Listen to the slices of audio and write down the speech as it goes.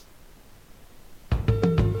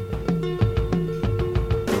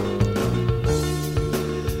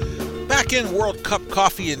Weekend World Cup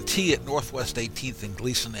coffee and tea at Northwest 18th and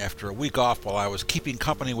Gleason after a week off while I was keeping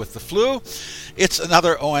company with the flu. It's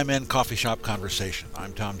another OMN Coffee Shop Conversation.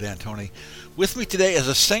 I'm Tom D'Antoni. With me today is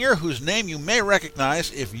a singer whose name you may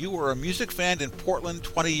recognize if you were a music fan in Portland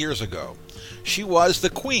 20 years ago. She was the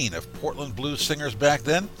queen of Portland blues singers back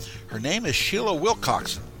then. Her name is Sheila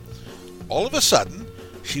Wilcoxon. All of a sudden,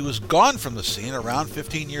 she was gone from the scene around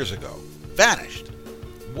 15 years ago. Vanished.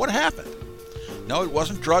 What happened? No, it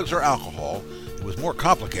wasn't drugs or alcohol. It was more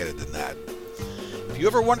complicated than that. If you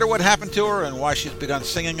ever wonder what happened to her and why she's begun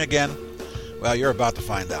singing again, well, you're about to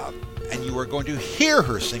find out. And you are going to hear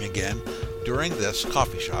her sing again during this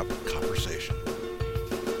coffee shop conversation.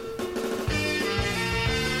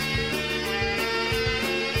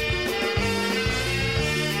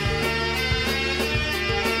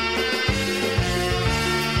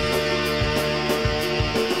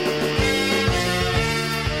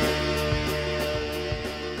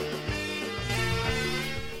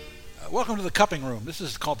 Welcome to the cupping room. This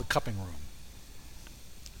is called the cupping room.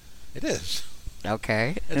 It is.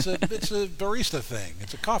 Okay. It's a barista thing.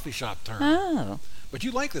 It's a coffee shop term. Oh. But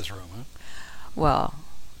you like this room, huh? Well,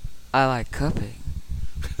 I like cupping.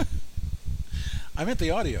 I meant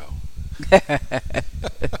the audio.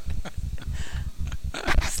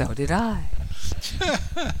 So did I.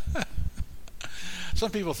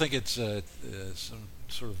 Some people think it's some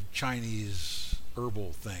sort of Chinese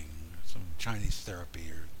herbal thing, some Chinese therapy,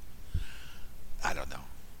 or I don't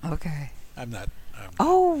know. Okay. I'm not.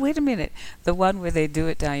 Oh, wait a minute. The one where they do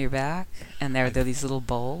it down your back and there are these little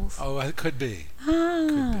bowls? Oh, it could be. Ah.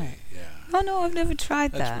 Could be, yeah. Oh, no, I've never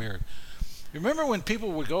tried that. That's weird. You remember when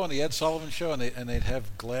people would go on the Ed Sullivan Show and they'd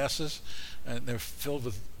have glasses and they're filled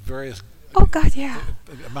with various Oh, God, yeah.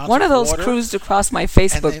 amounts One of those water, cruised across my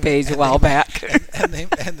Facebook page a while back. and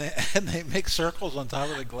they make circles on top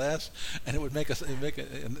of the glass, and it would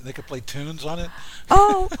and they could play tunes on it.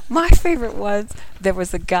 Oh, my favorite was there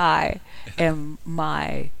was a guy in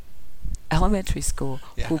my elementary school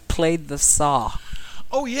who played the saw.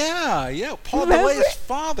 Oh yeah. Paul DeLay's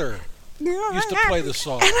father used to play the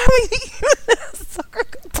saw. And I mean, sucker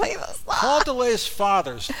could play the saw. Paul DeLay's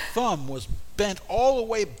father's thumb was bent all the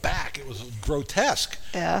way back. It was grotesque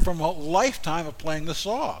from a lifetime of playing the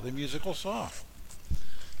saw, the musical saw.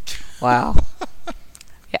 Wow.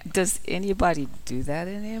 Yeah, does anybody do that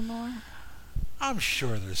anymore? I'm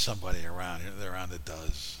sure there's somebody around that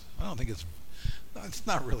does. I don't think it's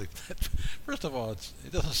not really. First of all,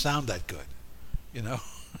 it doesn't sound that good, you know.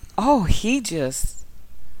 Oh, it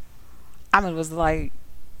was like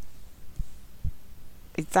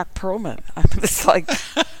Isaac Perlman. I mean, it's like,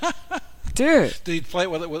 dude. Did he play it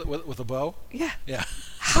with a bow? Yeah. Yeah.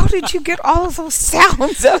 How did you get all of those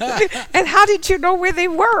sounds? And how did you know where they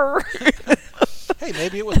were? Hey,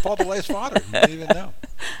 maybe it was Paul DeLay's father. You didn't even know.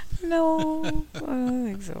 No, I don't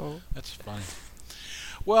think so. That's funny.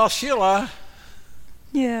 Well, Sheila.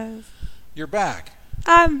 Yes. You're back.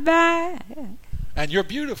 I'm back. And you're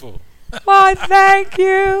beautiful. Why, thank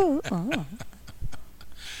you.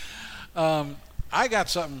 I got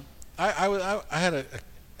something. I had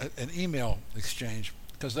an email exchange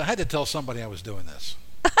because I had to tell somebody I was doing this.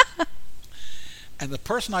 And the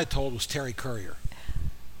person I told was Terry Currier.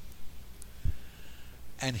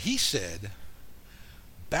 And he said,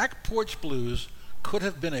 Back Porch Blues could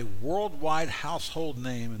have been a worldwide household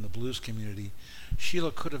name in the blues community.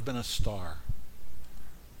 Sheila could have been a star.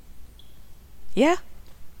 Yeah.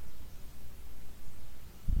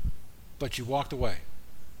 But you walked away.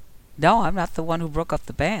 No, I'm not the one who broke up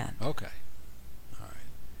the band. Okay. All right.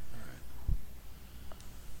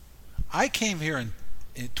 I came here in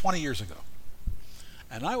 20 years ago.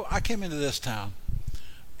 And I came into this town,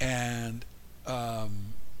 and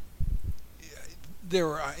there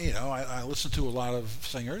were, I listened to a lot of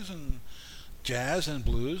singers and jazz and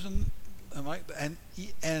blues and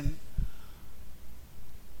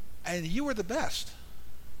you were the best.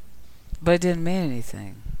 But it didn't mean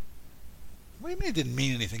anything. What do you mean it didn't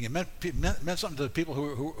mean anything? It meant something to the people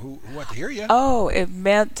who went to hear you. Oh, it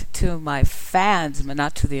meant to my fans, but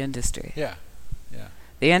not to the industry. Yeah.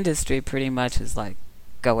 The industry pretty much is like,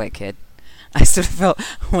 go away, kid. I sort of felt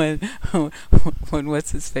when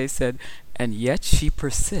what's his face said, and yet she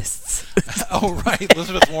persists. Oh, right,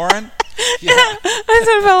 Elizabeth Warren. Yeah. I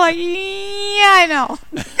sort of felt like, yeah, I know.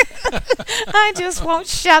 I just won't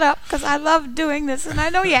shut up because I love doing this, and I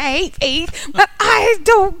know you hate me, but I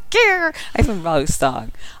don't care. I even wrote a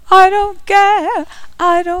song. I don't care.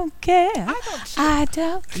 I don't care. I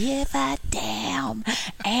don't give a damn.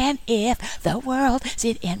 And if the world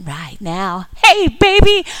ended right now, hey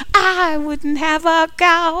baby, I wouldn't have a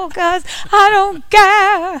cow, 'cause I don't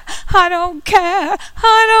care. I don't care.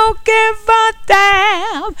 I don't give a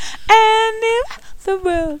damn. And if the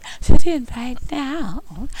world should end right now,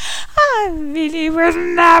 I really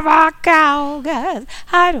wouldn't have a cow, 'cause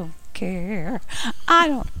I don't care. I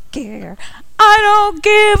don't care. I don't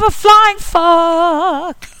give a flying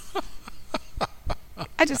fuck.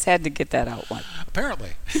 I just had to get that out once.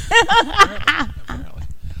 Apparently. Apparently.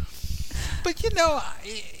 But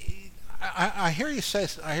I hear you say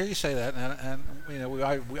that, and we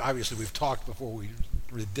obviously we've talked before we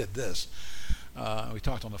really did this. We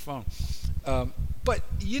talked on the phone, but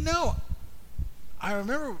I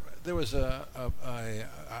remember there was I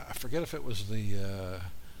forget if it was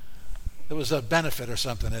there was a benefit or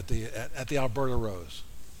something at the Alberta Rose,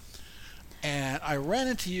 and I ran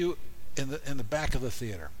into you in the back of the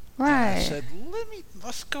theater. Right. And I said,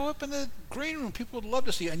 let's go up in the green room. People would love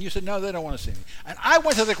to see you. And you said, no, they don't want to see me. And I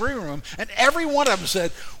went to the green room, and every one of them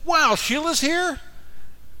said, wow, Sheila's here?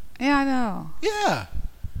 Yeah, I know. Yeah.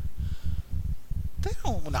 They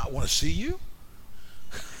don't not want to see you.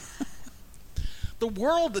 The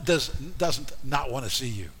world doesn't not want to see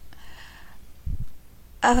you.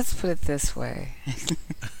 Let's put it this way.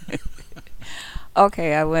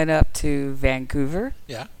 Okay, I went up to Vancouver.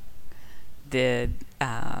 Yeah. Did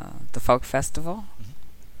the folk festival.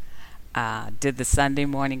 Did the Sunday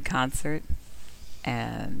morning concert.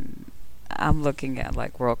 And I'm looking at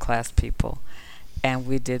like world-class people. And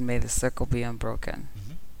we did May the Circle Be Unbroken.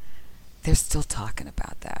 Mm-hmm. They're still talking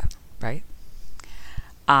about that, right?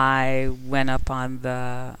 I went up on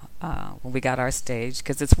the, when we got our stage,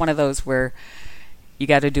 because it's one of those where you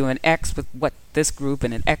got to do an X with this group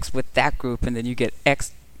and an X with that group, and then you get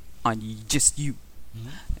X on just you.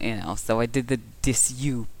 Mm-hmm. So I did the dis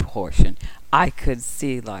you portion. I could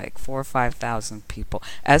see like 4,000 or 5,000 people.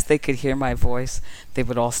 As they could hear my voice, they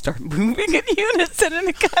would all start moving in unison, and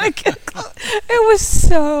it kind of get close. It was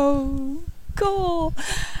so cool.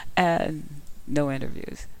 And no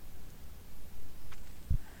interviews.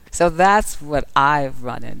 So that's what I've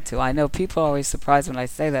run into. I know people are always surprised when I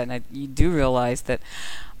say that, and you do realize that,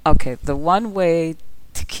 okay, the one way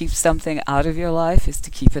to keep something out of your life is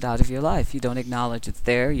to keep it out of your life. You don't acknowledge it's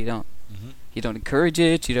there. You don't. Mm-hmm. You don't encourage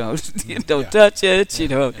it. You don't. You don't touch it. You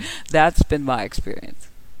don't. That's been my experience.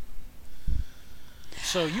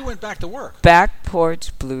 So you went back to work. Back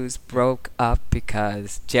Porch Blues broke up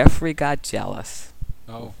because Jeffrey got jealous.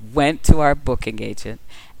 Oh. Went to our booking agent.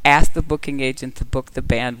 Asked the booking agent to book the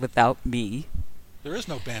band without me. There is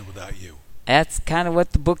no band without you. That's kind of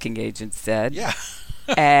what the booking agent said. Yeah.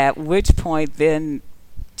 At which point, then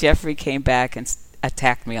Jeffrey came back and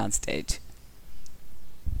attacked me on stage.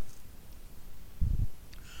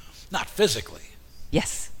 Not physically.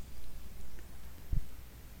 Yes.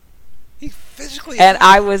 He physically. And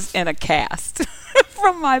I was in a cast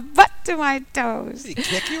from my butt to my toes. Did he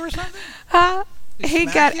kick you or something? He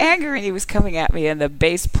got angry and he was coming at me, and the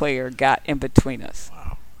bass player got in between us.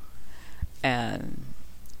 Wow. And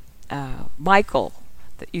Michael,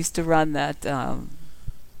 that used to run that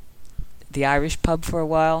the Irish pub for a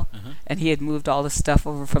while, and he had moved all the stuff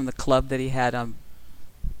over from the club that he had on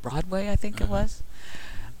Broadway, I think it was.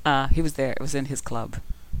 He was there. It was in his club.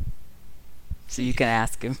 So you can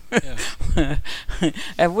ask him. Yeah.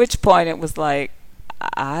 At which point it was like,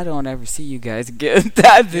 I don't ever see you guys again.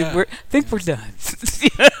 I think we're done.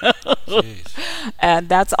 And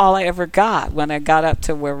that's all I ever got. When I got up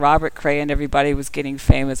to where Robert Cray and everybody was getting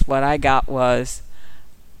famous, what I got was,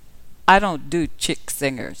 I don't do chick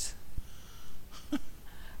singers.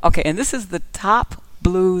 Okay, and this is the top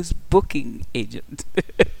blues booking agent.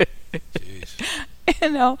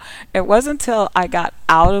 It wasn't until I got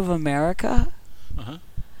out of America,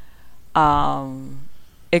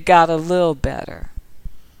 it got a little better.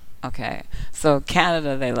 Okay, so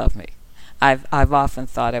Canada, they love me. I've often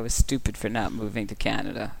thought I was stupid for not moving to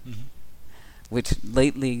Canada, which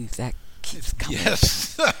lately that keeps coming.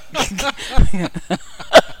 Yes,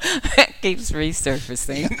 it keeps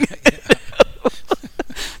resurfacing.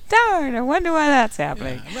 Darn! I wonder why that's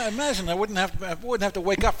happening. Yeah. Imagine I wouldn't have to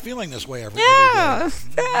wake up feeling this way every day.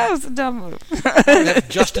 That was a dumb move.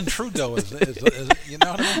 Justin Trudeau is you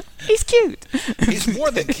know what I mean? He's cute. He's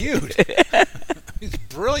more than cute. He's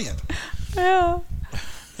brilliant. Yeah.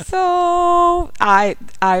 So I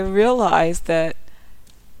realized that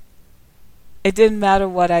it didn't matter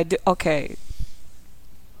what I do. Okay.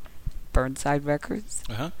 Burnside Records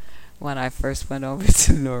Uh-huh. when I first went over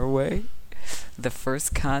to Norway. The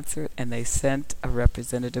first concert, and they sent a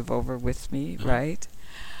representative over with me, Uh-huh. right?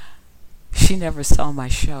 She never saw my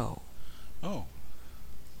show. Oh.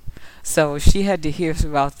 So she had to hear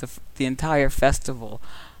throughout the entire festival,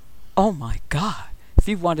 oh my God, if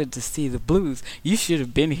you wanted to see the blues, you should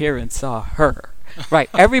have been here and saw her. Right.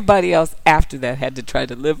 Everybody else after that had to try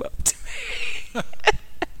to live up to me.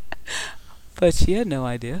 But she had no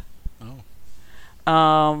idea.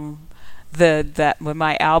 Oh. That when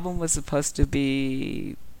my album was supposed to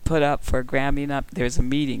be put up for a Grammy, there's a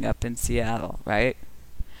meeting up in Seattle, right?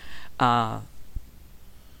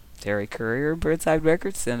 Terry Courier, Burnside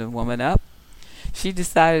Records, sent a woman up. She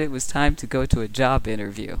decided it was time to go to a job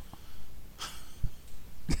interview.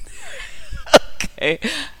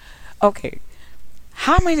 Okay.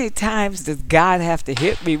 How many times does God have to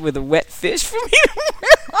hit me with a wet fish for me to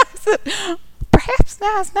realize that perhaps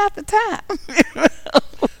now is not the time?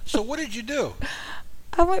 So what did you do?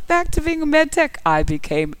 I went back to being a med tech. I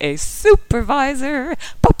became a supervisor.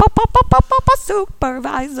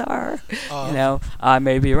 Supervisor. I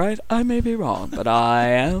may be right, I may be wrong, but I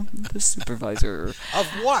am the supervisor. Of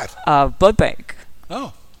what? Blood bank.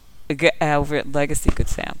 Oh. Over at Legacy Good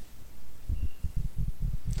Sam.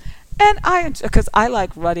 And because I like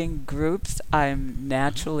running groups, I'm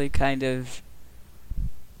naturally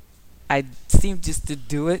I seem just to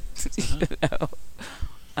do it,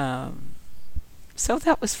 so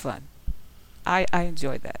that was fun. I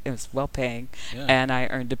enjoyed that. It was well paying, and I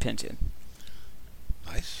earned a pension.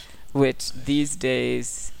 Nice. Which these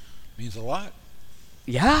days means a lot.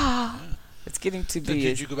 Yeah. It's getting to be.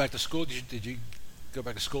 Did you go back to school? Did you go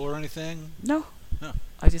back to school or anything? No. No.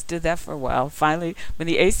 I just did that for a while. Finally, when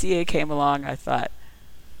the ACA came along, I thought,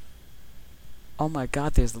 oh my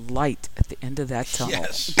God, there's light at the end of that tunnel.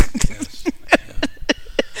 Yes. Yes.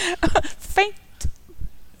 Faint,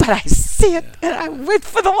 but I see it, and I went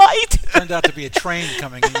for the light. It turned out to be a train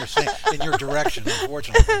coming in your direction,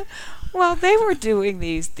 unfortunately. Well, they were doing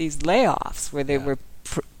these layoffs where they were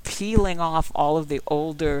peeling off all of the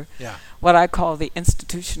older, what I call the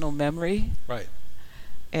institutional memory. Right.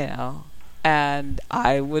 And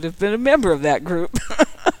I would have been a member of that group.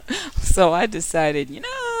 So I decided, So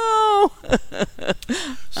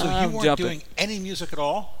you weren't doing any music at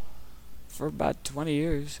all? For about 20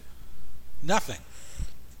 years. Nothing.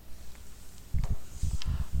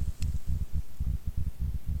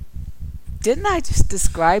 Didn't I just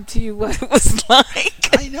describe to you what it was like?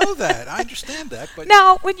 I know that. I understand that. But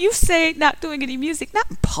now, when you say not doing any music, not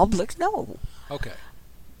in public, no. Okay.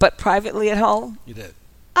 But privately at home? You did.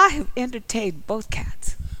 I have entertained both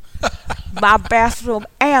cats. My bathroom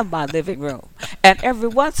and my living room. And every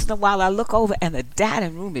once in a while I look over and the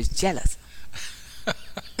dining room is jealous.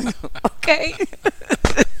 Okay?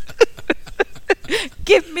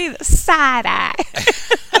 Give me the side eye.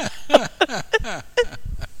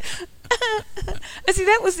 And see,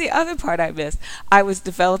 that was the other part I missed. I was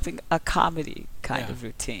developing a comedy kind of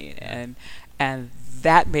routine, and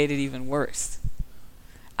that made it even worse.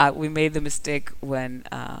 We made the mistake when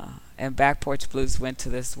and Back Porch Blues went to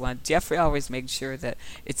this one. Jeffrey always made sure that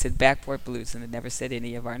it said Back Porch Blues and it never said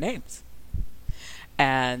any of our names.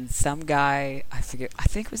 And some guy, I think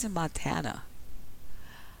it was in Montana,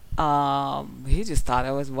 he just thought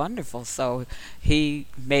I was wonderful. So he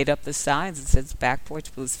made up the signs and said Back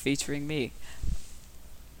Porch Blues featuring me.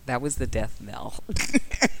 That was the death knell.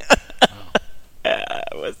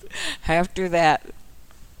 After that,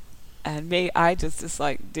 and me, I just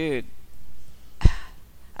like, dude,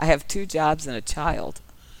 I have 2 jobs and a child.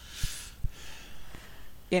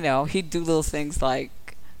 He'd do little things like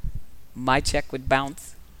my check would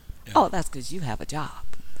bounce. Yeah. Oh, that's because you have a job.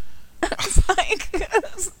 It's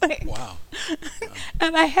like, wow.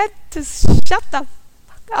 And I had to shut the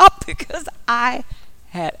fuck up because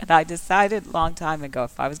and I decided a long time ago,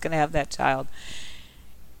 if I was going to have that child,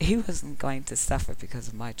 he wasn't going to suffer because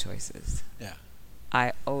of my choices. Yeah.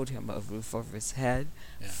 I owed him a roof over his head,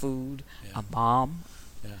 food, a mom.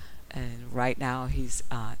 Yeah. And right now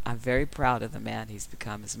I'm very proud of the man he's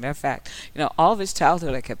become. As a matter of fact, all of his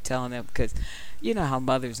childhood I kept telling him, because you know how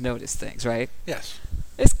mothers notice things, right? Yes.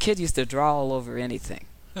 This kid used to draw all over anything.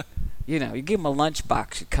 You give him a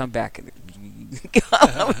lunchbox, you come back and the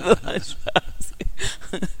lunchbox.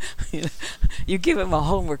 You give him a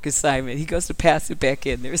homework assignment, he goes to pass it back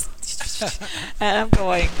in. And I'm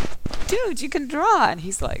going, dude, you can draw. And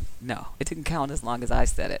he's like, no, it didn't count as long as I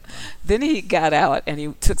said it. Then he got out and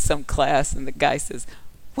he took some class, and the guy says,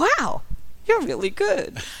 wow, you're really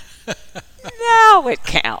good. Now it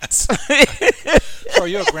counts. So are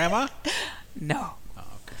you a grandma? No. Oh,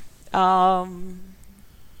 okay.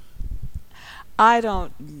 I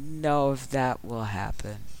don't know if that will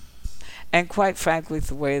happen. And quite frankly,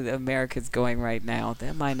 the way that America's going right now,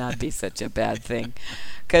 that might not be such a bad thing.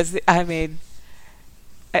 Because, I mean,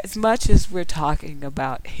 as much as we're talking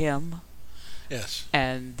about him Yes.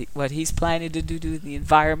 and what he's planning to do to the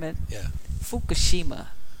environment, Yeah. Fukushima.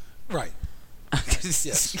 Right.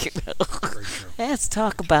 Yes. Very true. Let's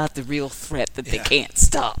talk about the real threat that they Yeah. can't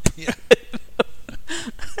stop. Yeah.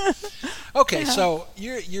 Okay, Yeah. so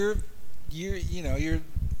you're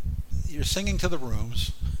singing to the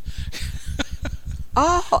rooms.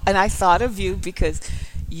 Oh, and I thought of you because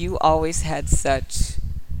you always had such.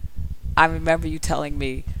 I remember you telling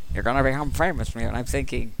me you're gonna become famous, man. And I'm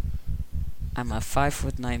thinking, I'm a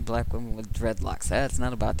 5'9" black woman with dreadlocks. That's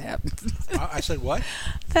not about to happen. I said what?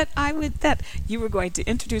 that you were going to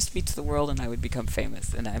introduce me to the world and I would become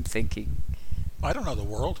famous. And I'm thinking, I don't know the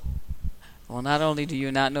world. well, not only do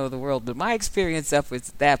you not know the world, but my experience up at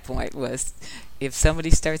that point was, if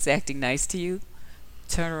somebody starts acting nice to you,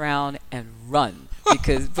 turn around and run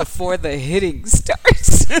because before the hitting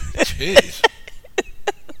starts. Jeez.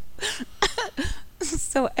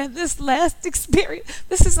 So, and this last experience,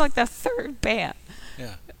 this is like the third band.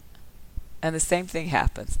 Yeah. And the same thing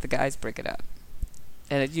happens. The guys break it up.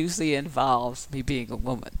 And it usually involves me being a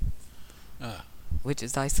woman. Which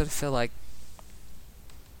is, I sort of feel like,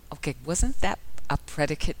 okay, wasn't that a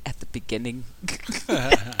predicate at the beginning?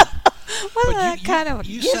 But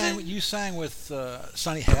you sang with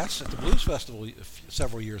Sonny Hess at the Blues Festival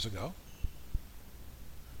several years ago.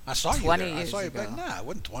 I saw you 20 there. years I saw you ago. back. Nah, it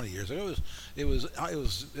wasn't 20 years ago. It was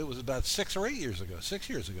about 6 or 8 years ago. 6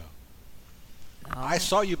 years ago. Oh, I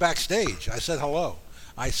saw you backstage. I said hello.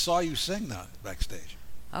 I saw you sing backstage.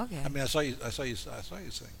 okay. I mean, I saw you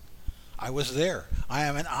sing. I was there. I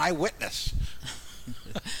am an eyewitness.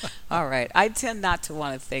 All right. I tend not to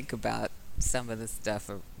want to think about some of the stuff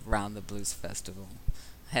around the Blues Festival.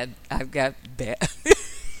 I've got bad.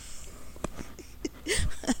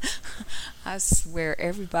 I swear,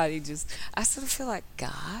 everybody I sort of feel like,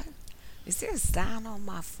 God, is there a sign on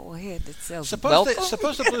my forehead that says welcome?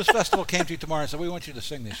 Suppose the Blues Festival came to you tomorrow and said, we want you to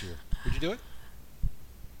sing this year. Would you do it?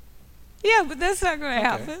 Yeah, but that's not going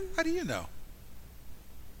to Okay. happen. How do you know?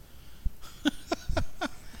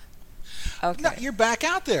 Okay. No, you're back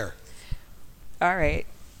out there. All right.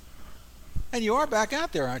 And you are back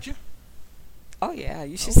out there, aren't you? Oh, yeah.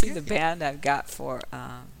 You should see Okay. the band I've got for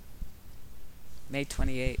May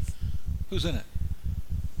 28th. Who's in it?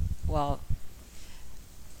 Well,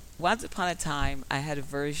 once upon a time, I had a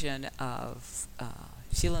version of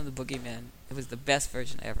Sheila and the Boogeymen. It was the best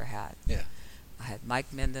version I ever had. Yeah. I had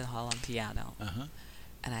Mike Mendenhall on piano, Uh-huh.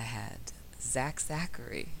 and I had Zach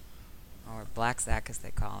Zachary, or Black Zach as they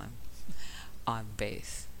call him, on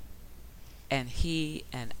bass. And he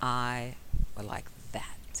and I were like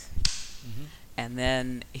that. Mm-hmm. And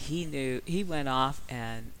then he went off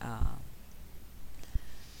and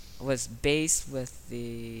was bass with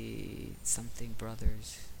the something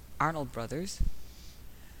brothers, Arnold Brothers,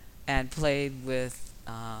 and played with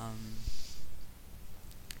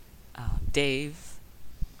Dave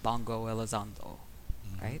Bongo Elizondo,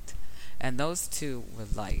 Mm-hmm. right? And those two were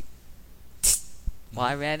like, well,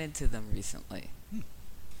 I ran into them recently. Hmm.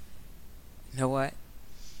 You know what?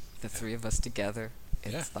 The three of us together,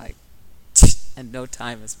 it's Yeah. like, and no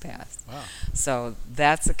time has passed. Wow. So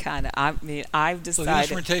that's the kind of, I mean, I've So the decided,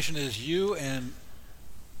 instrumentation is you and...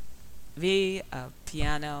 me, a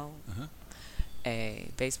piano, Uh-huh. a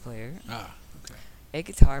bass player, Okay. a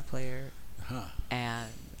guitar player, Uh-huh.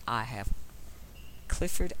 and I have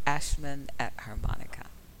Clifford Ashman at harmonica.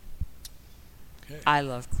 Okay. I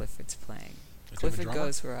love Clifford's playing. Does he have a Clifford drummer?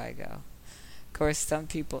 goes where I go. Of course, some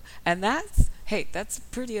people, and that's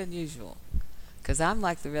pretty unusual, because I'm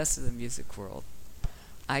like the rest of the music world.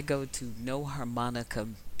 I go to no harmonica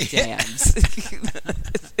jams.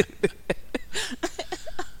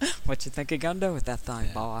 What you think you're gonna do with that thing,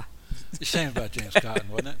 Yeah. boy? It's a shame about James Cotton,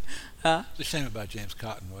 wasn't it? Huh? It's a shame about James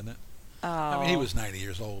Cotton, wasn't it? Oh. I mean, he was 90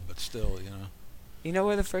 years old, but still, you know. You know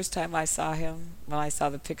where the first time I saw him? When I saw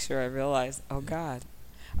the picture, I realized, oh God,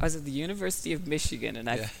 I was at the University of Michigan, and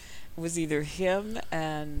Yeah. it was either him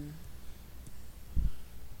and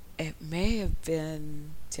it may have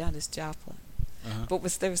been Janis Joplin, Uh-huh. but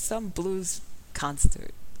there was some blues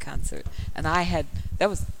concert, and that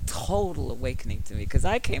was total awakening to me because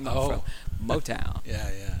I came up from Motown. Yeah.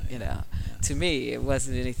 You know, to me it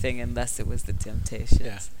wasn't anything unless it was the Temptations.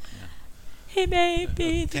 Yeah. He may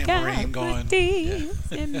be the guy tambourine going. with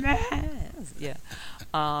these in my eyes. Yeah.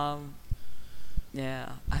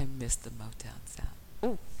 Yeah, I miss the Motown sound.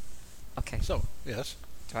 Ooh. Okay, So, yes.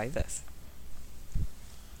 try this.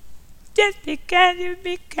 Just because you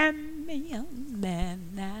become a young man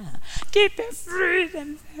now, keep it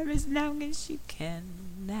freezing for as long as you can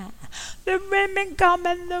now. The women come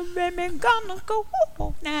and the women gonna go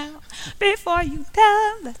now before you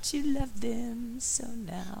tell them that you love them so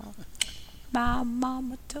now. My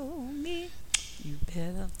mama told me you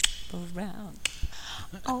better shop around.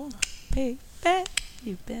 Oh, baby,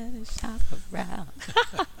 you better shop around.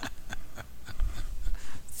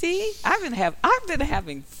 See, I've been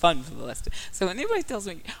having fun for the last. So when anybody tells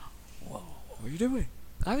me, "Whoa, what are you doing?"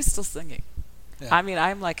 I was still singing. Yeah. I mean,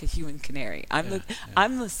 I'm like a human canary.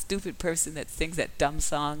 I'm the stupid person that sings that dumb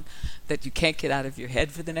song that you can't get out of your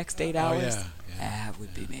head for the next 8 hours. That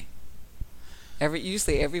would be me.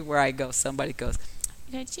 Usually everywhere I go, somebody goes,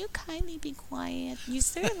 "Would you kindly be quiet? You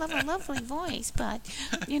still have a lovely voice, but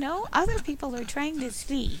other people are trying to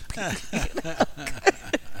sleep."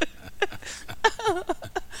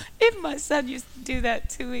 Even my son used to do that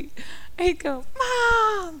to me. He'd go,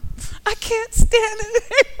 "Mom, I can't stand it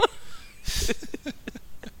anymore."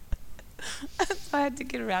 So I had to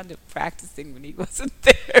get around to practicing when he wasn't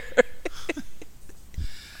there.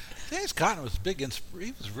 James Cotton was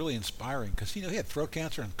he was really inspiring because he had throat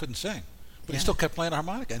cancer and couldn't sing, but Yeah. he still kept playing the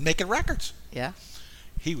harmonica and making records. Yeah.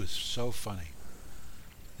 He was so funny.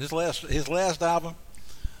 His last album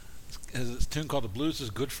has a tune called "The Blues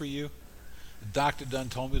Is Good for You." Dr. Dunn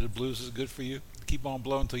told me the blues is good for you. Keep on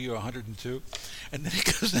blowing until you're 102. And then he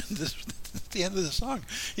goes into this, at the end of the song,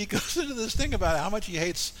 he goes into this thing about how much he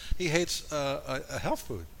hates a health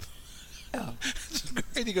food. Oh. It's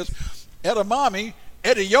great. He goes, "Edamame,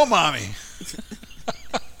 yo mommy."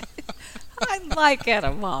 I like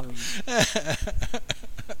edamame.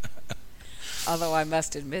 Although I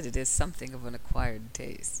must admit it is something of an acquired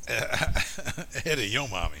taste. Yo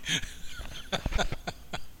mommy.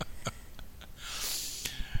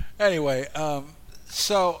 Anyway,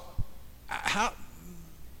 so how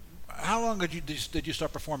long did you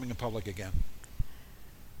start performing in public again?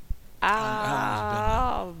 How long has it been?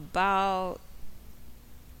 About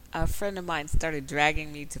a friend of mine started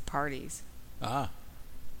dragging me to parties Ah,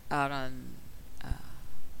 out on,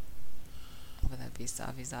 would that be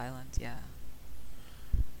Savi's Island? Yeah.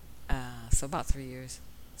 So about 3 years.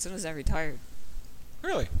 As soon as I retired.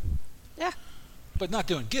 really? Yeah. But not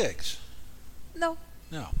doing gigs. No.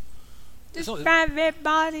 No. Just So- private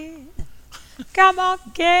body. Come on,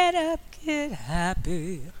 get up, get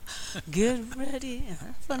happy, get ready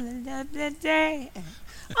for the day.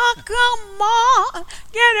 Oh, come on,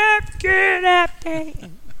 get up, get happy.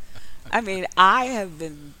 I mean,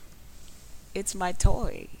 it's my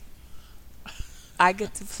toy. I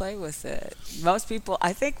get to play with it. Most people,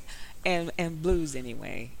 I think, and blues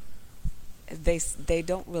anyway, they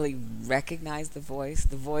don't really recognize the voice.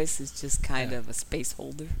 The voice is just kind of a space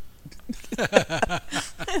holder.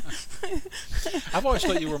 I've always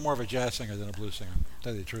thought you were more of a jazz singer than a blues singer, to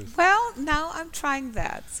tell you the truth. Well, now I'm trying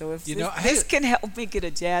that. So if this can help me get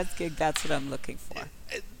a jazz gig, that's what I'm looking for.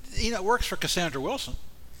 It works for Cassandra Wilson.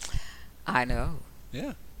 I know.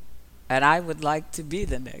 Yeah. And I would like to be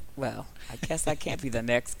the next. Well, I guess I can't be the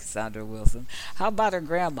next Cassandra Wilson. How about her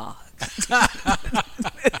grandma?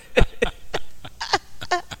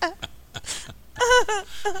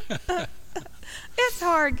 It's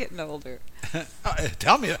hard getting older.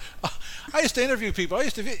 Tell me. I used to interview people. I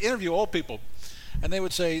used to interview old people, and they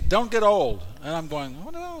would say, "Don't get old." And I'm going, "Oh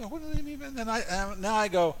no, what do they mean?" And now I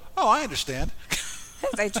go, "Oh, I understand."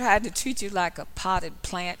 Have they tried to treat you like a potted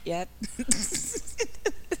plant yet?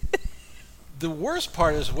 The worst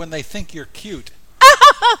part is when they think you're cute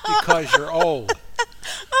because you're old.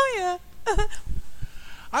 Oh yeah.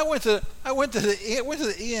 I went to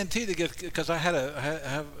the ENT to get because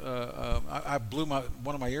I blew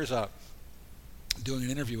one of my ears out doing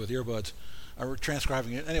an interview with earbuds, or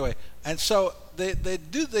transcribing it anyway, and so they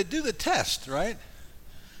do the test, right,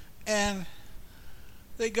 and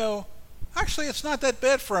they go, "Actually, it's not that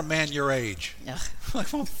bad for a man your age." Ugh. I'm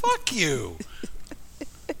like, well, fuck you.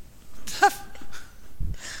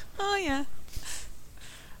 Oh yeah.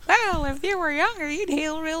 Well, if you were younger, you'd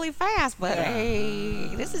heal really fast. But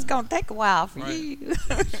hey, this is gonna take a while for Right. you.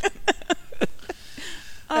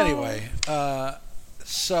 Anyway,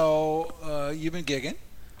 so you've been gigging.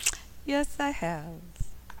 Yes, I have.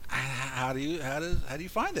 How do you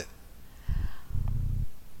find it?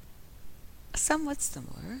 Somewhat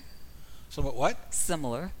similar. Somewhat what?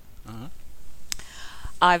 Similar. Uh-huh.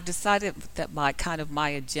 I've decided that my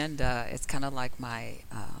agenda is kind of like my,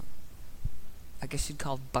 I guess you'd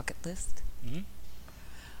call it bucket list. Mm-hmm.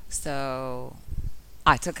 So,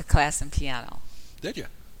 I took a class in piano. Did you?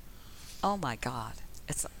 Oh, Oh my God.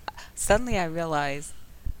 Suddenly I realized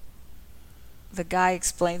the guy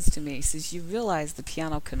explains to me, he says, you realize the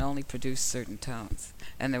piano can only produce certain tones,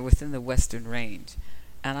 and they're within the Western range.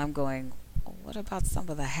 And I'm going, well, what about some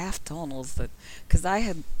of the half tonals that, because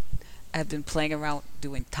I've been playing around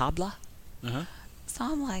doing tabla. Uh-huh. So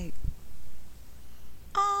I'm like,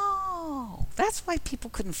 oh, that's why people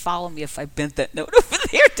couldn't follow me if I bent that note over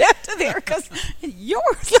there down to there, because you're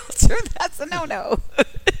not sure that's a no-no.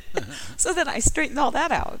 So then I straightened all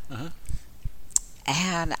that out. Uh-huh.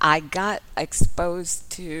 And I got exposed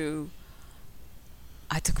to,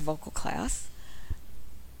 I took a vocal class.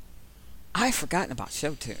 I'd forgotten about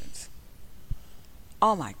show tunes.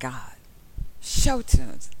 Oh my God. Show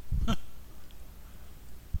tunes.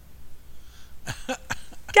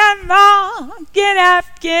 Come on, get up,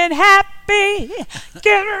 get happy,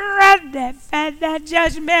 get ready for the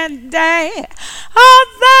judgment day.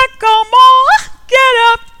 Oh, come on, get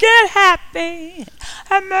up, get happy,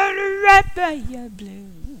 I'm ready for your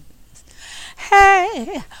blues.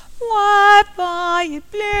 Hey, wipe all your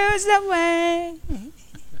blues away.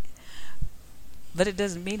 But it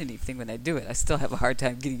doesn't mean anything when I do it. I still have a hard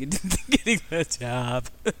time getting the job.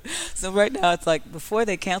 So right now it's like, before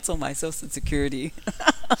they cancel my Social Security,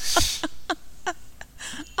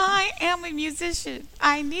 I am a musician.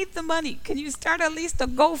 I need the money. Can you start at least a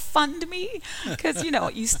GoFundMe? Because,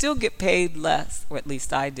 you still get paid less, or at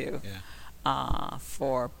least I do,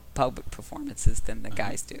 for public performances than the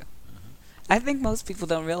guys do. I think most people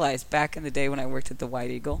don't realize, back in the day when I worked at the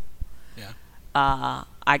White Eagle,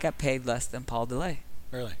 I got paid less than Paul DeLay.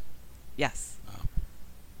 Really? Yes. Wow.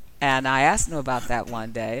 And I asked him about that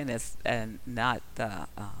one day, and not the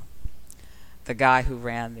guy who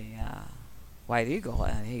ran the White Eagle,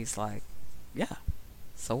 and he's like, yeah,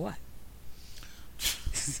 so what?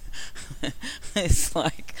 It's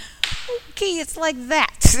like, okay, it's like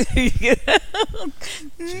that.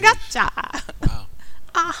 Gotcha. Wow.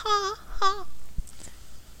 Uh-huh.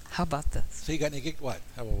 How about this? So you got any gig? What?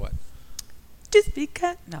 How about what? Just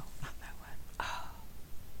because, no, not that one. Oh.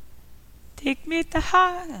 Take me to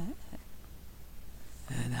heart,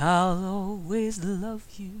 and I'll always love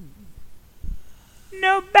you.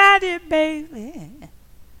 Nobody, baby,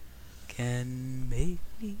 can make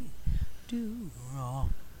me do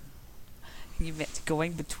wrong. And you meant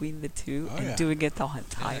going between the two and doing it the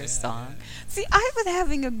entire song. Yeah. See, I've been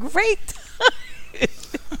having a great time.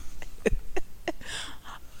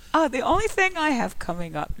 The only thing I have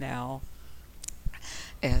coming up now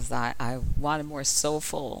is I want a more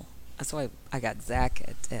soulful. That's why I got Zach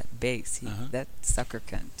at bass. That sucker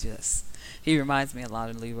can he reminds me a lot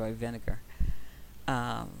of Leroy Vinegar.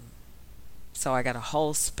 So I got a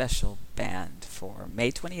whole special band for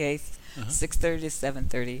May 28th, 6:30 to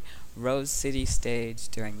 7:30, Rose City Stage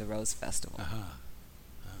during the Rose Festival.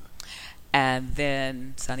 And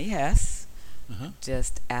then Sonny Hess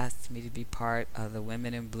just asked me to be part of the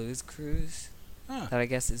Women in Blues cruise that I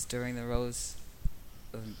guess is during the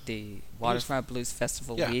Waterfront Blues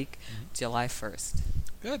Festival week, July 1st.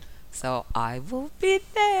 Good. So I will be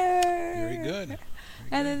there. Very good.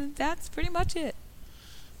 And then that's pretty much it.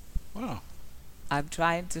 Wow. I'm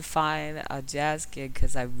trying to find a jazz gig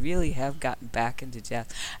because I really have gotten back into jazz.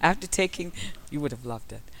 After taking, you would have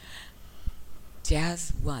loved it,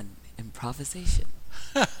 Jazz 1 improvisation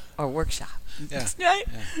or workshop. Yeah. Right?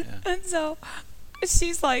 Yeah. And so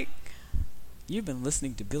she's like, you've been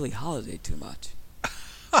listening to Billie Holiday too much.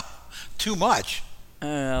 Too much?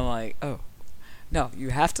 And I'm like, oh. No, you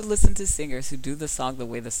have to listen to singers who do the song the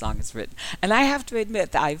way the song is written. And I have to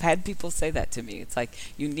admit that I've had people say that to me. It's like,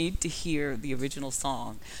 you need to hear the original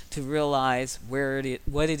song to realize what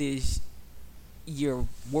it is you're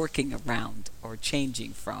working around or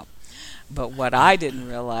changing from. But what I didn't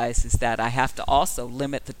realize is that I have to also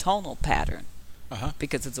limit the tonal pattern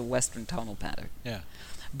because it's a Western tonal pattern. Yeah.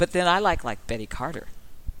 But then I like Betty Carter.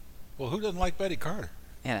 Well, who doesn't like Betty Carter?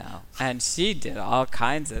 And she did all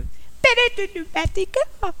kinds of Betty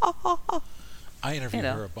girl. I interviewed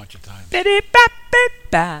her a bunch of times. Betty ba ba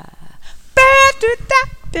ba, Betty da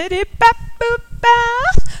Betty ba ba ba,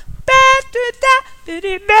 Betty da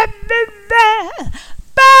Betty ba ba ba,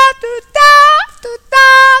 Betty da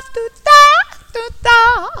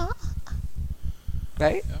da.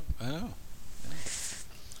 Right? Yep, I know. Yeah.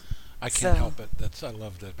 I can't help it. I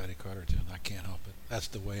love that Betty Carter tune. I can't help it. That's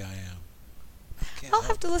the way I am. I'll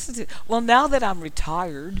have to listen to it. Well, now that I'm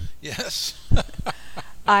retired, yes,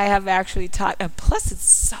 I have actually taught, and plus it's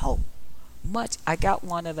so much. I got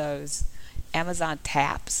one of those Amazon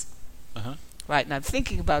taps, right? And I'm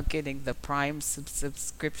thinking about getting the Prime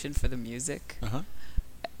subscription for the music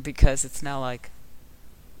because it's now like,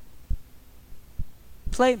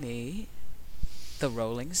 play me the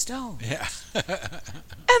Rolling Stones. Yeah.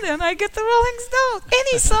 And then I get the Rolling Stones.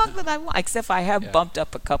 Any song that I want, except I have Yeah. bumped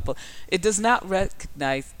up a couple. It does not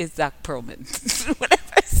recognize Isaac Perlman. Whenever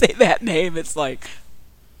I say that name, it's like,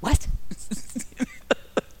 what?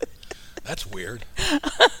 That's weird.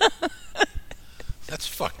 That's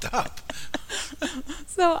fucked up.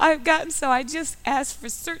 So I just ask for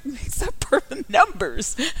certain Isaac Perlman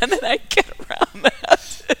numbers, and then I get around that.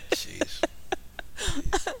 Jeez.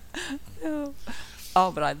 Oh,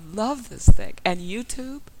 but I love this thing. And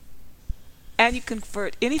YouTube. And you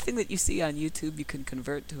convert anything that you see on YouTube, you can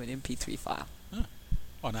convert to an MP3 file.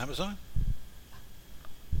 On Amazon?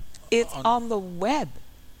 It's on the web.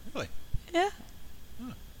 Really? Yeah.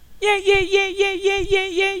 Huh.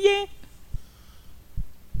 Yeah.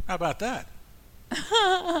 How about that?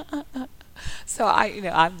 So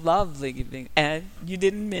I love leaving. And you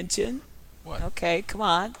didn't mention. What? Okay, come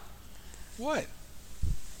on. What?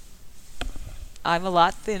 I'm a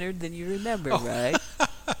lot thinner than you remember, right?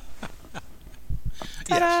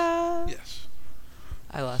 Ta-da! Yes.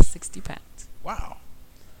 I lost 60 pounds. Wow.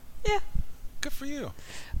 Yeah. Good for you.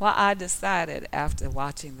 Well, I decided after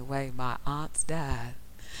watching the way my aunts died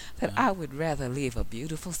that I would rather leave a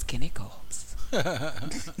beautiful skinny corpse.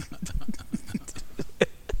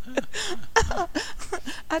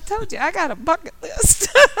 I told you, I got a bucket list.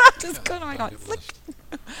 I'm just going on Bucket flick. list.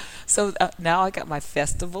 So now I got my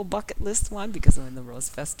festival bucket list one because I'm in the Rose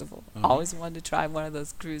Festival. Uh-huh. Always wanted to try one of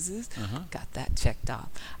those cruises. Uh-huh. Got that checked off.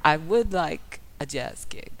 I would like a jazz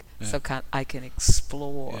gig, Yeah. so I can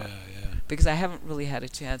explore. Yeah. Because I haven't really had a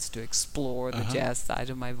chance to explore the Uh-huh. jazz side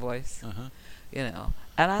of my voice, Uh-huh.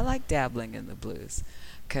 And I like dabbling in the blues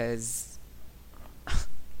because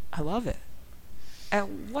I love it.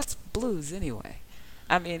 And what's blues anyway?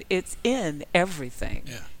 I mean, it's in everything.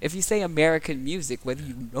 Yeah. If you say American music, whether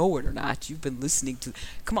you know it or not, you've been listening to,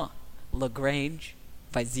 come on, LaGrange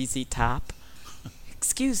by ZZ Top.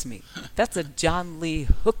 Excuse me, that's a John Lee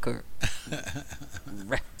Hooker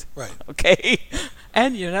record. Right. Okay?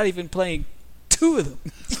 And you're not even playing two of them.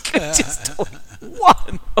 You could just play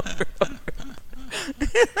one.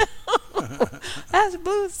 That's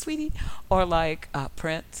blues, sweetie. Or like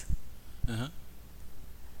Prince. Uh-huh.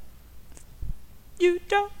 You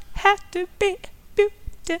don't have to be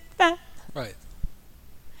beautiful Right.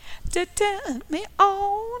 to turn me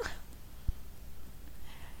on.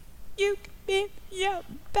 You can be your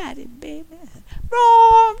body, baby,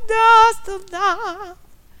 from dusk to dawn.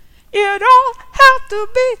 You don't have to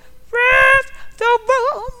be rich to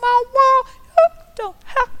rule my world. You don't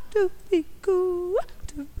have to be cool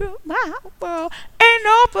to rule my world. Ain't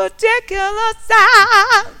no particular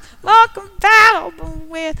sign more compatible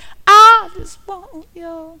with. I just want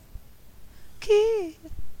your kiss.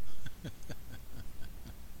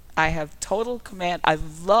 I have total command. I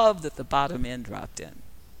love that the bottom end dropped in.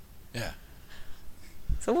 Yeah.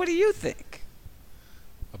 So what do you think?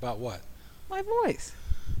 About what? My voice.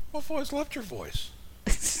 Well, I've always loved your voice.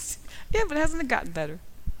 Yeah, but hasn't it gotten better?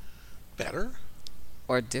 Better?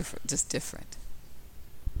 Or different? Just different.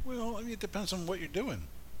 Well, I mean, it depends on what you're doing.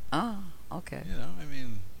 Oh, okay. I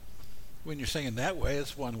mean, when you're singing that way,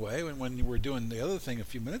 it's one way. When you were doing the other thing a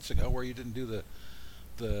few minutes ago, where you didn't do the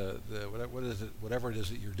what is it, whatever it is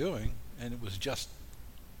that you're doing, and it was just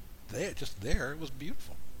there, it was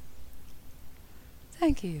beautiful.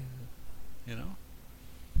 Thank you.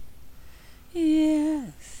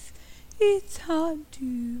 Yes, it's hard to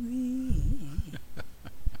read.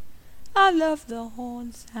 I love the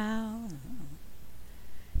horn sound.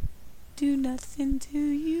 Do nothing to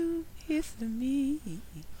you here for me.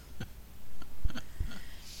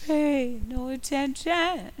 Pay no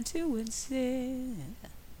attention to insist.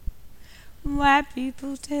 Why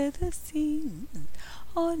people tell the scenes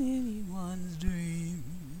on anyone's dreams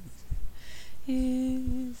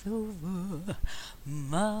is over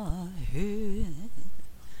my head.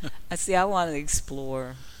 I see. I want to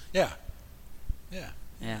explore. Yeah.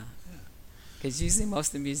 Because usually most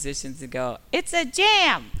of the musicians would go, "It's a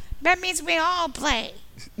jam. That means we all play."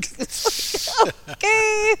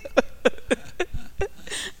 Okay.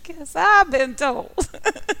 Guess I've been told.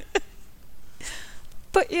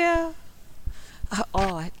 But yeah.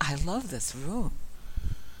 I love this room.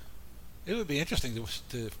 It would be interesting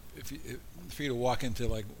for you to walk into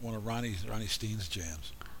like one of Ronnie Steen's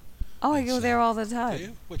jams. Oh, I And go sing. there all the Do time.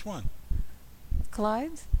 you? Which one?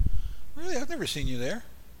 Clyde's? Really? I've never seen you there.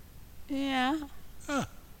 Yeah. Huh.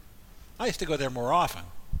 I used to go there more often.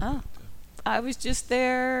 Oh. I was just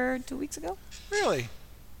there 2 weeks ago. Really?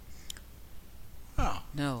 Oh.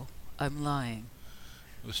 No, I'm lying.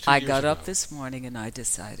 It was 2 I years got ago. up this morning and I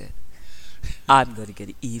decided I'm going to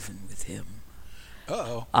get even with him.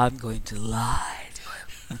 Uh-oh. I'm going to lie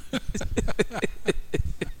to him.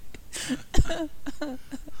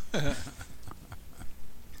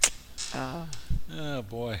 uh, Oh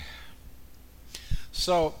boy.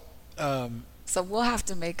 So, so we'll have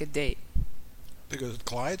to make a date. because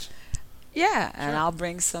Clyde's. Yeah, and Sure. I'll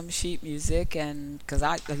bring some sheet music, and because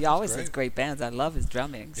he always has great. great bands. I love his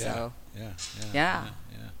drumming. Yeah. So Yeah. Yeah. Yeah.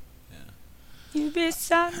 Yeah. you'd be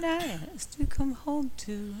so nice to come home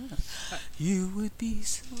to. You would be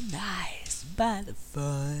so nice by the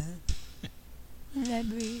fire. That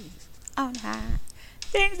breeze on high.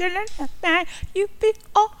 Things that look like you'd be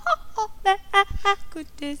all that I could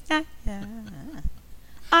desire.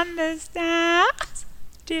 Understand?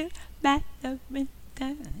 Still by the winter.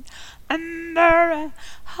 Under a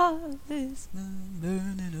harvest moon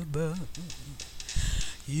burning above.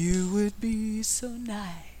 You would be so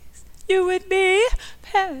nice. You would be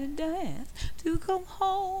paradise to come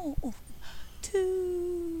home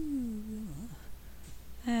to.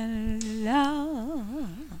 And love.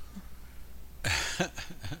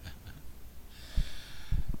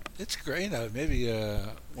 It's great. Maybe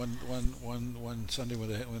one Sunday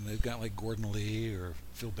when they've got like Gordon Lee or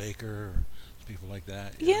Phil Baker or people like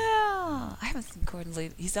that. Yeah, I haven't seen Gordon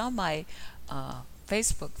Lee. He's on my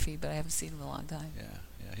Facebook feed, but I haven't seen him in a long time.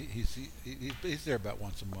 Yeah. He's there about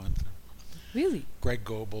once a month. Really? Greg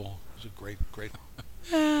Goebel is a great.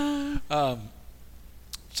 Uh,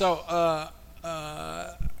 So,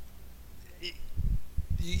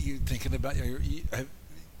 you thinking about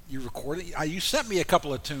you recording? You sent me a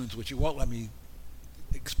couple of tunes which you won't let me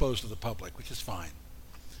expose to the public, which is fine.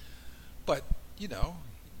 But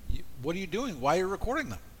what are you doing? Why are you recording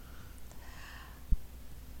them?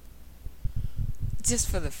 just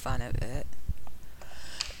for the fun of it.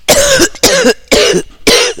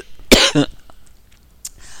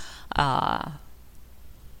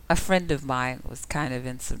 A friend of mine was kind of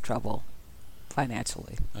in some trouble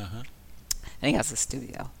financially, Uh-huh. and he has a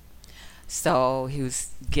studio. So he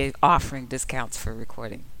was offering discounts for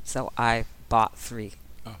recording. So I bought 3.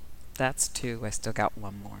 Oh. That's 2. I still got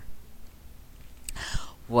 1 more.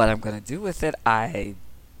 What I'm going to do with it, I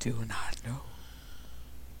do not know.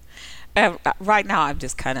 And right now,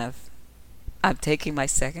 I'm taking my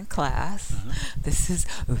second class. Uh-huh. This is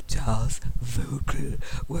a jazz vocal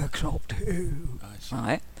workshop 2. I see.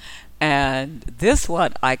 Right? And this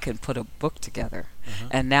one, I can put a book together. Uh-huh.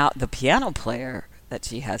 And now the piano player that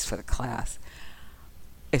she has for the class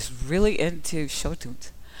is really into show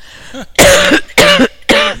tunes.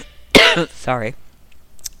 Sorry.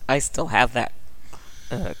 I still have that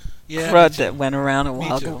Yeah, crud me too. that went around a Me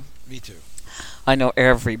while too. ago. Me too. I know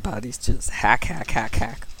everybody's just hack.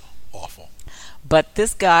 Awful. But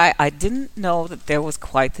this guy, I didn't know that there was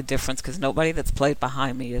quite the difference because nobody that's played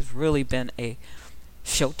behind me has really been a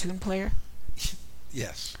show tune player.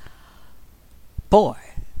 Yes. Boy,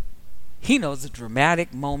 he knows a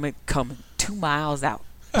dramatic moment coming 2 miles out.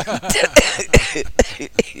 You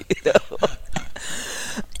know?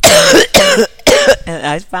 And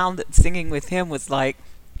I found that singing with him was like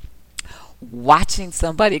watching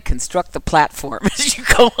somebody construct the platform as you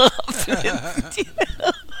go up. You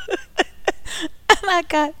know? And I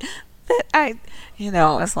got that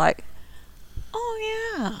it's like,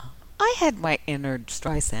 oh yeah, I had my inner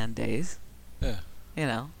Streisand days. Yeah. You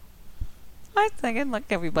know, I'm thinking like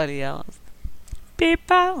everybody else.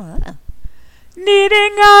 People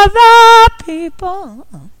needing other people,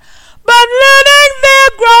 but letting their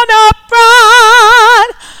grown-up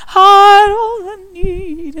pride hide all the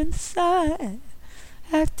need inside,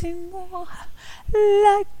 acting more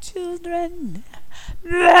like children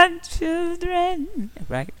than children.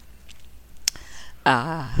 Right?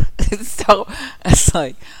 So it's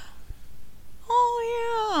like,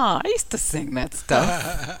 oh yeah, I used to sing that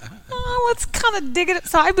stuff. Let's kind of dig it.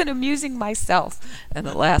 So I've been amusing myself in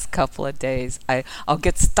the last couple of days. I'll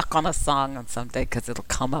get stuck on a song on some day because it'll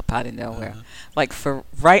come up out of nowhere. Uh-huh. Like for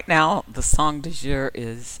right now, the song du jour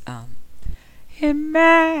is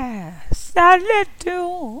Imagine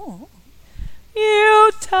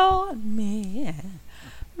you told me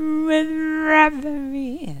with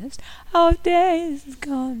reveries of days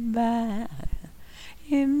gone by.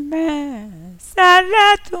 Imagine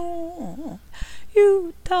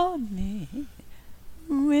you told me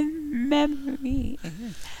with memories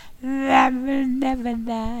that will never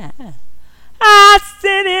die. I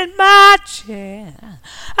sit in my chair,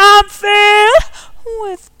 I'm filled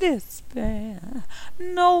with despair.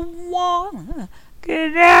 No one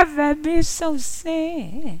could ever be so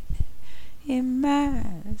sad.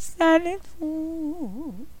 Imagine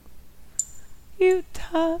you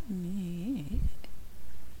taught me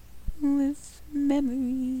with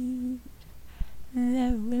memories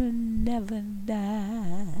never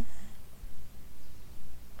die.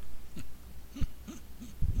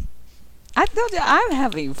 I told you I'm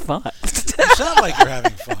having fun. You sound like you're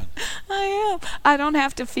having fun. I am. I don't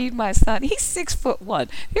have to feed my son. He's 6'1".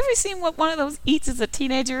 You ever seen what one of those eats as a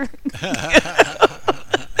teenager?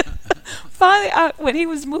 Finally, when he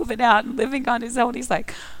was moving out and living on his own, he's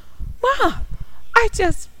like, "Mom, I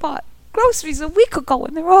just bought groceries a week ago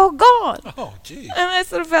and they're all gone." Oh, geez. And I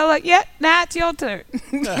sort of felt like, "Yeah, now it's your turn."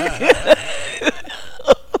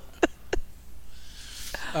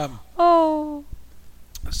 Oh.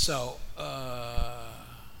 So,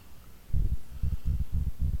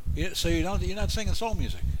 so you're not singing soul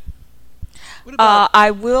music. What about I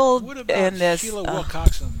will what about in this. Sheila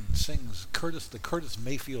Wilcoxon sings the Curtis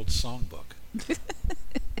Mayfield songbook? I'd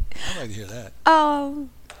like to hear that.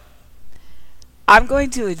 I'm going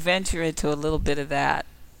to adventure into a little bit of that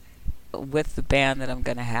with the band that I'm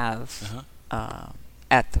going to have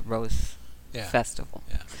at the Rose Festival.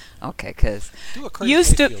 Yeah. Okay, because Do a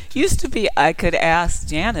Curtis Mayfield used to be I could ask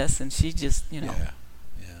Janice and she just Yeah.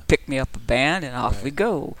 pick me up a band and off we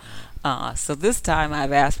go. So this time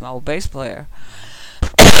I've asked my old bass player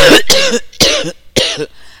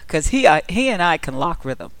because he and I can lock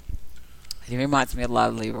rhythm. He reminds me a lot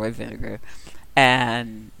of Leroy Vinegar,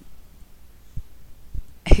 and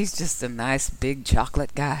he's just a nice big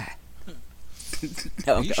chocolate guy. You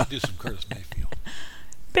should do some Curtis Mayfield.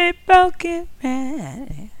 Big broken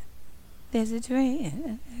man, there's a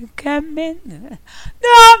train coming.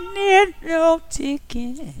 Don't need no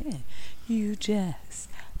ticket. You just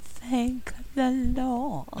thank the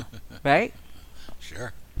Lord. Right?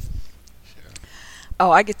 Sure.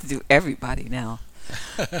 Oh, I get to do everybody now.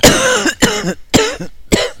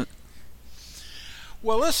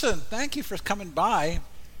 Well, listen, thank you for coming by.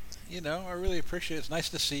 I really appreciate it. It's nice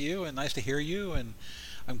to see you and nice to hear you, and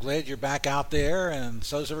I'm glad you're back out there, and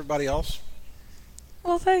so is everybody else.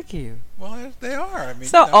 Well, thank you. Well, they are. I mean,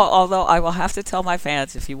 so, although I will have to tell my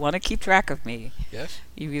fans, if you want to keep track of me, yes,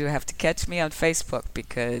 you either have to catch me on Facebook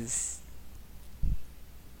because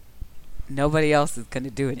nobody else is going to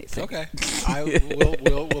do anything. Okay,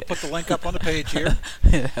 we'll put the link up on the page here,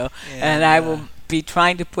 and I will be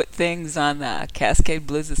trying to put things on the Cascade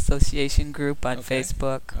Blues Association group on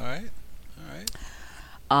Facebook. All right.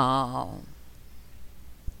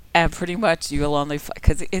 And pretty much you'll only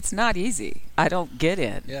because it's not easy. I don't get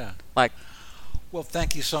in. Yeah. Well,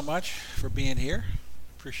 thank you so much for being here.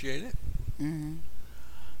 Appreciate it. Mm-hmm.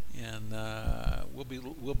 And we'll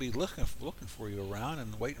be looking for you around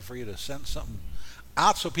and waiting for you to send something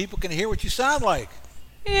out so people can hear what you sound like.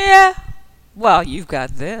 Yeah. Well, you've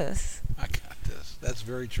got this. I got this. That's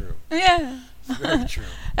very true. Yeah. Very true.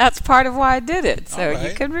 That's part of why I did it, so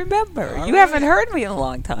you can remember. You haven't heard me in a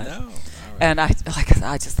long time. No. And I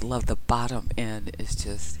just love the bottom end. It's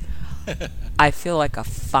just, I feel like a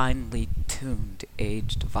finely tuned,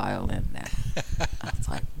 aged violin now. I was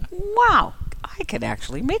like, wow, I can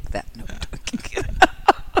actually make that note.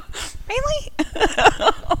 Really?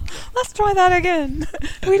 Let's try that again.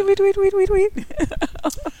 Wait.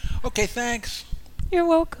 Okay, thanks. You're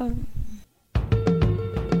welcome.